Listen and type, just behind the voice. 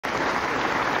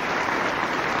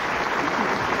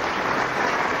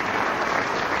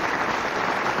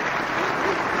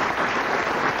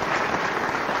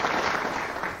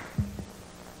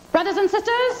Brothers and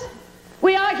sisters,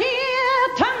 we are here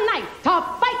tonight to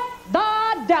fight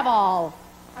the devil.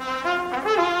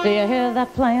 Do you hear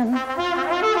that playing?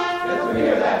 Yes, we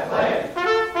hear that playing.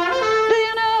 Do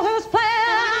you know who's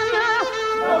playing?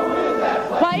 No, who is that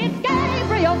playing? Why, it's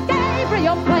Gabriel,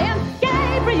 Gabriel playing.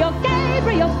 Gabriel,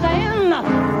 Gabriel saying,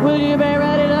 will you be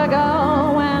ready to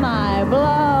go when I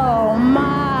blow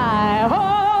my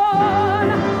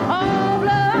horn? Oh,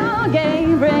 blow,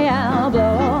 Gabriel,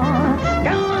 blow.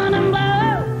 Go on and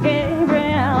blow,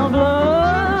 Gabriel, blow.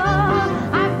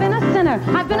 I've been a sinner,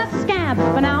 I've been a scamp,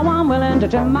 but now I'm willing to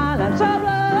turn my life. So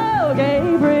blow,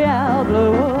 Gabriel,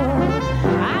 blow.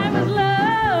 I was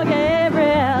low,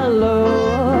 Gabriel,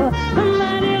 low.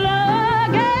 Mighty low,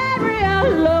 Gabriel,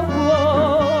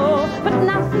 low. But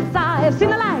now since I've seen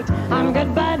the light, I'm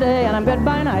good by day and I'm good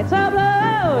by night. So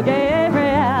blow,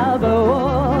 Gabriel,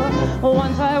 blow.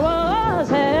 Once I was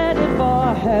headed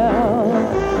for hell.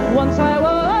 Once I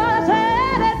was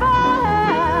headed for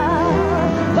hell.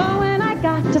 But when I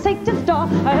got to Satan's door,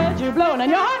 I heard you blowing in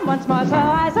your horn once more. So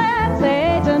I said,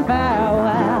 Satan,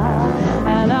 farewell.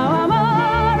 And now I'm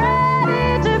all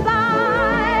ready to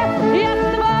fly.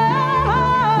 Yes,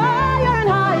 higher and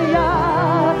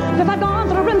higher. 'Cause I've gone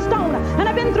through brimstone and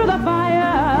I've been through the fire.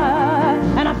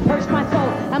 And I've purged my soul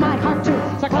and my heart too.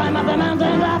 So climb up the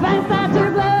mountains up and start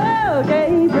to blow,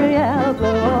 Gabriel,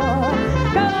 blow.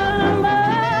 Come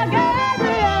on,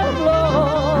 Gabriel,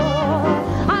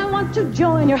 blow. I want to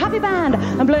join your happy band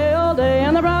and play all day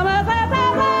in the promise of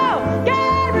blow,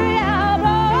 Gabriel,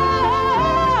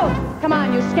 blow. Come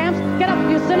on, you scamps, get up,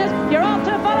 you sinners. You're all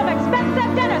too full of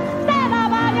expensive dinners. Stand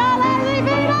up on your lazy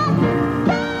feet up.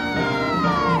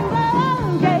 Blow,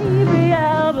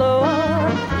 Gabriel, blow.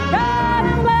 God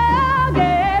and blow,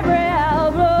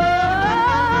 Gabriel, blow.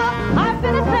 I've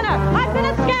been a sinner, I've been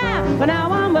a scam, but now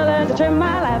I'm willing to trim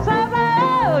my life. So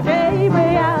blow,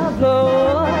 Gabriel,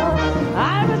 blow.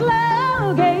 I was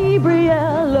low,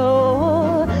 Gabriel,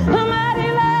 low. Mighty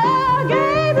low,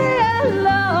 Gabriel,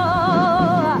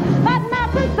 low. But now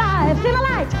since I've seen the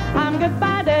light, I'm good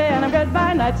by day and I'm good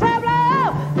by night. So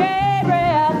blow,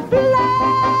 Gabriel, blow.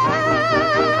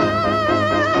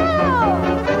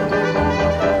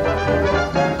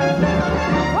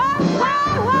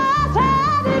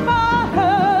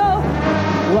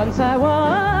 Once I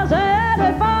was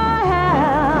headed for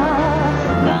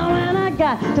hell. Now when I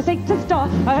got to Satan's door,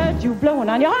 I heard you blowing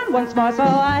on your horn once more. So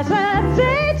I said,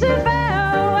 Satan,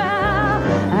 farewell.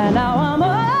 And now I'm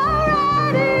all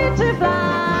ready to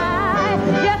fly.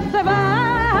 Yes, if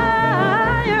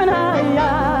higher and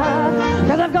higher.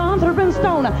 'Cause I've gone through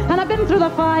brimstone and I've been through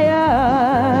the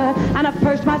fire. And I've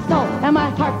purged my soul and my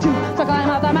heart too. So climb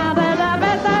up the mountains up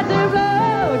and start to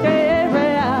blow,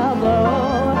 Gabriel, blow.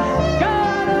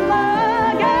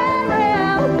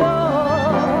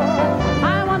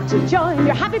 To join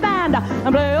your happy band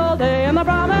and play all day in the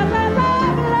promised land.